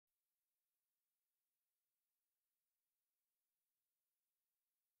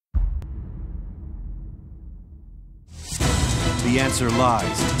The answer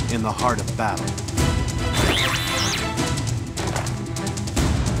lies in the heart of battle.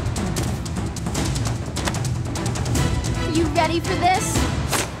 You ready for this?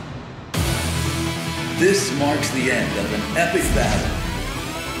 This marks the end of an epic battle.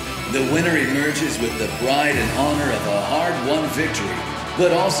 The winner emerges with the pride and honor of a hard-won victory,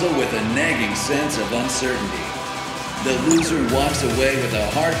 but also with a nagging sense of uncertainty. The loser walks away with a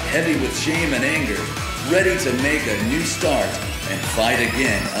heart heavy with shame and anger, ready to make a new start and fight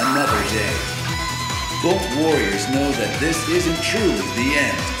again another day. Both warriors know that this isn't truly the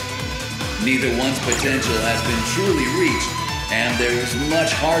end. Neither one's potential has been truly reached, and there is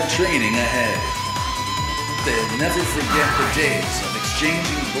much hard training ahead. They'll never forget the days of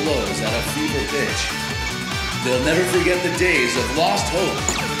exchanging blows at a fever pitch. They'll never forget the days of lost hope,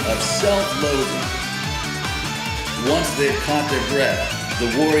 of self-loathing. Once they've caught their breath, the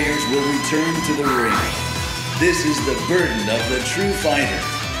warriors will return to the ring. This is the burden of the true fighter.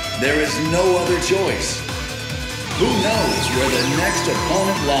 There is no other choice. Who knows where the next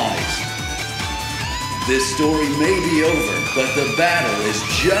opponent lies? This story may be over, but the battle is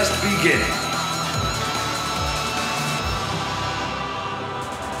just beginning.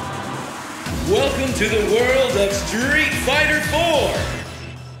 Welcome to the world of Street Fighter 4!